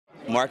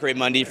Mark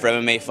Mundy for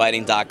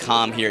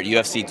MMAfighting.com here at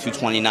UFC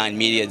 229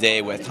 Media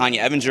Day with Tonya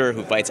Evinger,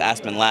 who fights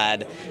Aspen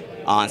Ladd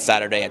on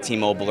Saturday at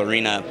T-Mobile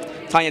Arena.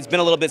 Tonya, it's been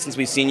a little bit since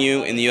we've seen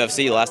you in the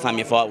UFC. The last time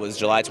you fought was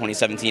July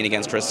 2017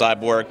 against Chris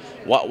Cyborg.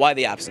 Why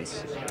the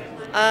absence?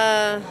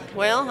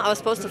 Well, I was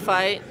supposed to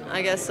fight,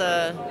 I guess,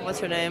 what's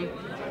her name?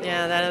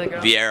 Yeah, that other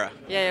girl. Vieira.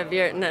 Yeah,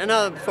 Vieira.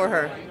 No, before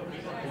her.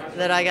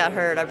 That I got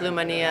hurt. I blew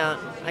my knee out.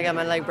 I got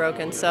my leg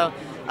broken. So,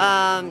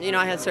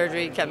 I had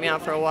surgery, kept me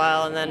out for a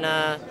while, and then,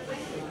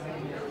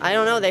 I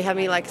don't know, they had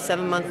me like a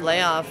 7-month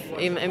layoff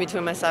even in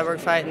between my Cyborg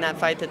fight and that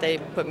fight that they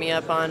put me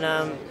up on.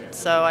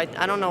 So I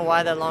don't know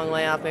why that long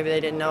layoff. Maybe they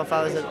didn't know if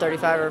I was a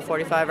 35 or a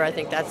 45er. I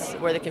think that's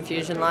where the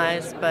confusion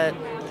lies. But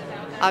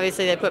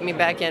obviously they put me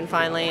back in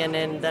finally, and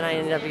then I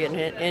ended up getting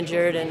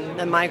injured, and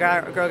then my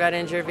girl got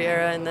injured,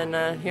 Vieira, and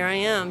then here I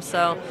am.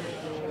 So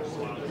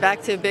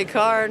back to a big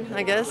card,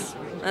 I guess.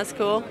 That's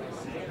cool.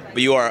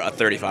 But you are a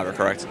 35er,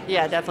 correct?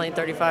 Yeah, definitely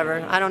a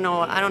 35er. I don't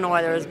know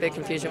why there was big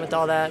confusion with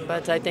all that,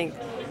 but I think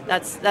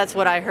that's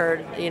what I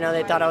heard.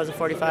 They thought I was a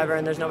 45er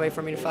and there's no way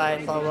for me to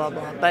fight, blah, blah,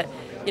 blah. But,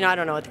 I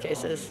don't know what the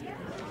case is.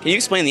 Can you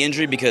explain the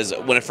injury? Because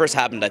when it first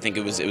happened, I think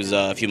it was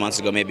a few months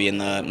ago, maybe in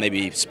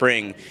the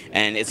spring,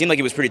 and it seemed like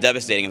it was pretty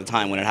devastating at the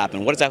time when it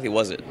happened. What exactly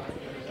was it?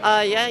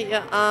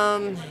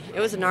 It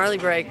was a gnarly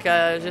break.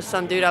 Just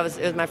some dude, it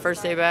was my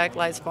first day back,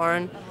 light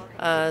sparring.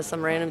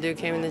 Some random dude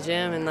came in the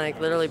gym and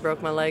literally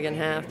broke my leg in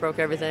half, broke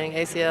everything,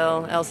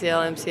 ACL,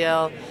 LCL,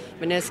 MCL,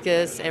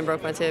 meniscus, and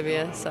broke my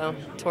tibia. So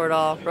tore it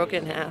all, broke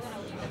it in half.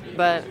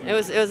 But it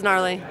was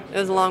gnarly. It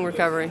was a long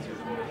recovery.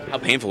 How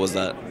painful was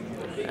that?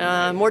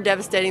 More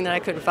devastating than I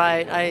couldn't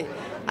fight.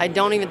 I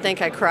don't even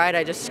think I cried.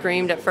 I just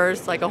screamed at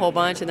first like a whole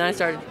bunch, and then I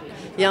started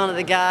yelling at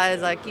the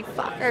guys like, "You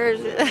fuckers!"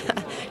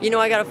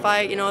 I got to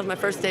fight. It was my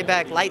first day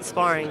back, light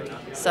sparring,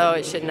 so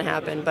it shouldn't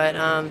have happened. But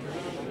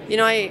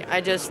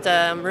I just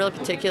I'm really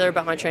particular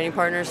about my training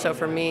partners. So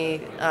for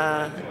me,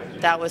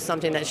 that was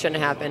something that shouldn't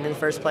have happened in the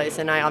first place.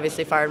 And I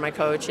obviously fired my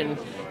coach and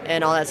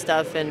all that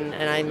stuff, and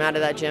I'm out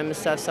of that gym and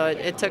stuff. So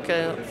it took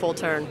a full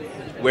turn.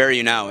 Where are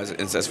you now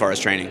as far as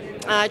training?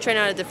 I train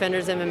out at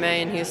Defenders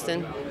MMA in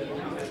Houston.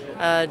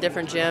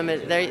 Different gym.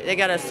 They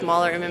got a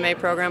smaller MMA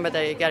program, but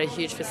they got a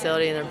huge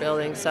facility in their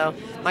building. So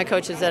my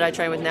coaches that I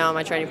train with now,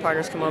 my training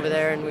partners come over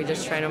there, and we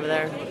just train over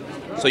there.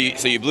 So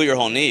you blew your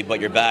whole knee, but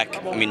you're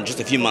back. I mean,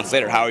 just a few months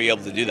later. How are you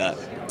able to do that?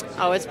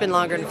 Oh, it's been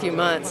longer than a few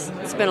months.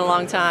 It's been a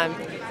long time.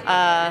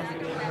 I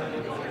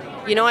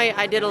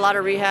did a lot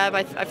of rehab.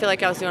 I feel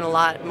like I was doing a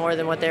lot more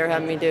than what they were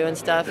having me do and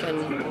stuff,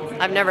 and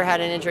I've never had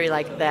an injury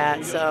like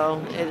that.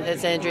 So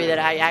it's an injury that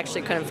I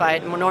actually couldn't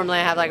fight. Normally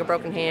I have like a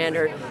broken hand,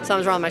 or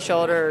something's wrong with my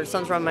shoulder, or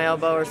something's wrong with my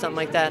elbow, or something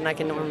like that, and I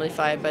can normally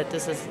fight. But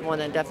this is one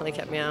that definitely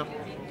kept me out.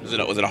 Was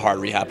it a hard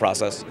rehab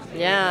process?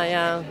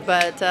 Yeah.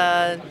 But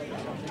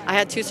I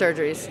had 2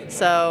 surgeries.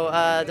 So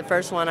the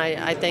first one,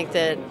 I think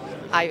that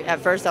at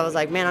first I was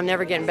like, man, I'm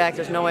never getting back.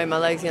 There's no way my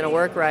leg's going to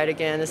work right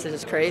again. This is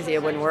just crazy.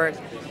 It wouldn't work.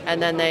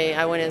 And then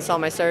I went in and saw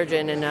my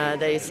surgeon,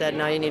 and they said,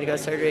 no, you need to go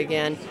to surgery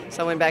again.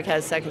 So I went back, had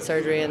a second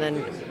surgery, and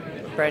then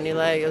brand new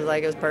leg.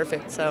 It was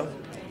perfect. So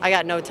I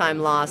got no time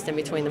lost in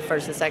between the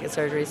first and second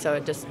surgery, so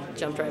it just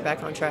jumped right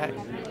back on track.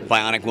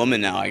 Bionic woman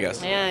now, I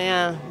guess.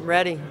 Yeah,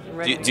 ready.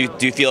 Do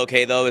you feel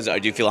okay though?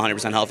 Do you feel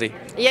 100% healthy?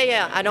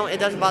 Yeah. It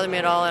doesn't bother me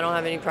at all. I don't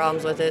have any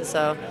problems with it.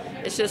 So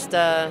it's just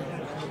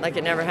like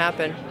it never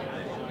happened.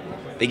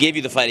 They gave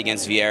you the fight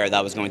against Vieira.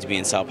 That was going to be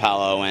in Sao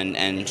Paulo,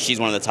 and she's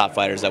one of the top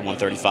fighters at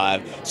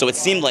 135. So it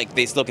seemed like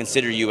they still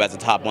consider you as a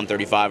top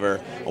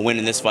 135er. A win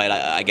in this fight,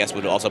 I guess,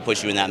 would also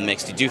push you in that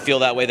mix. Did you feel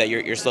that way, that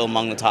you're still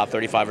among the top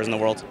 35ers in the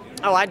world?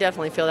 Oh, I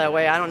definitely feel that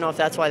way. I don't know if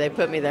that's why they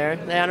put me there.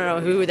 I don't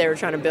know who they were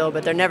trying to build,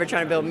 but they're never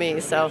trying to build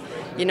me. So,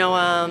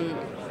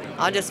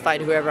 I'll just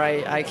fight whoever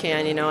I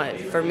can.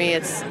 For me,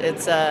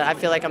 it's I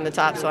feel like I'm the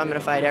top, so I'm going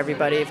to fight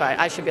everybody.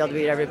 I should be able to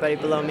beat everybody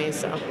below me.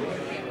 So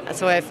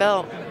that's the way I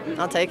felt.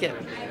 I'll take it.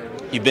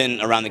 You've been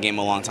around the game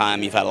a long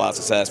time. You've had a lot of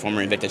success,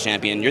 former Invicta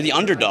champion. You're the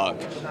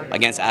underdog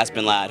against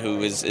Aspen Ladd,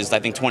 who is I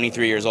think,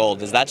 23 years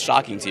old. Is that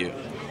shocking to you?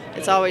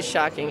 It's always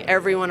shocking.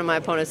 Every one of my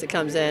opponents that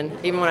comes in,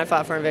 even when I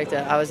fought for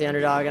Invicta, I was the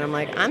underdog, and I'm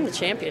like, I'm the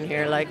champion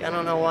here. Like, I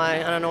don't know why.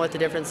 I don't know what the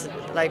difference,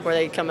 like, where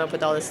they come up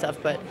with all this stuff,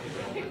 but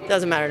it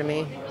doesn't matter to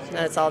me.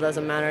 That's all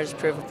doesn't matter. I just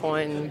prove a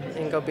point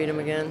and go beat him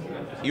again.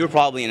 You were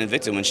probably in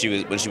Invicta when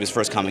she was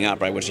first coming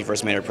up, right? When she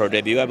first made her pro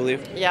debut, I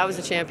believe. Yeah, I was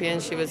a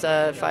champion. She was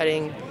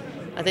fighting.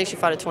 I think she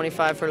fought at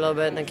 25 for a little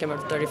bit and then came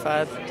up to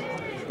 35.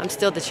 I'm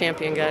still the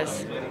champion,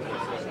 guys.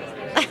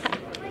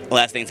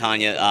 Last thing,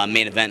 Tonya,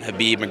 main event,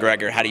 Khabib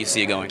McGregor. How do you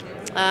see it going?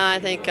 I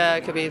think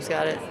Khabib's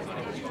got it.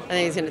 I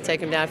think he's going to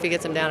take him down. If he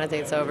gets him down, I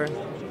think it's over.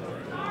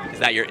 Is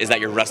that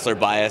your wrestler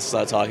bias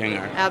talking?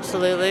 Or?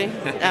 Absolutely.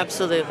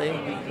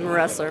 I'm a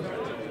wrestler.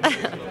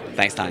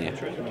 Thanks, Tonya.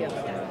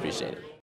 Appreciate it.